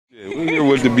We're here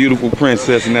with the beautiful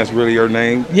princess, and that's really her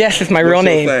name. Yes, it's my real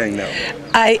name. What's your thing now?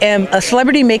 I am a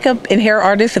celebrity makeup and hair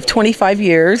artist of 25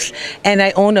 years, and I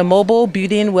own a mobile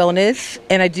beauty and wellness,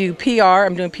 and I do PR.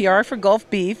 I'm doing PR for Gulf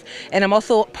Beef, and I'm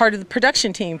also part of the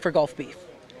production team for Gulf Beef.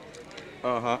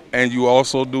 And you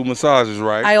also do massages,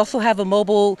 right? I also have a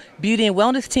mobile beauty and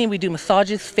wellness team. We do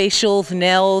massages, facials,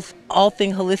 nails, all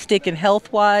things holistic and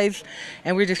health-wise,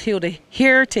 and we're just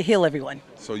here to heal everyone.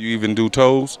 So you even do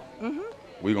toes?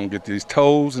 We're going to get these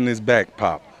toes and this back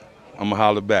pop. I'm going to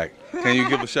holler back. Can you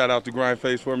give a shout out to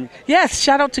GrindFace for me? Yes,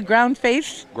 shout out to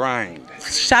GrindFace. Grind.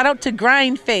 Shout out to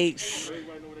GrindFace.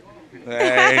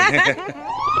 Hey.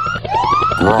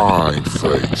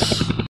 GrindFace.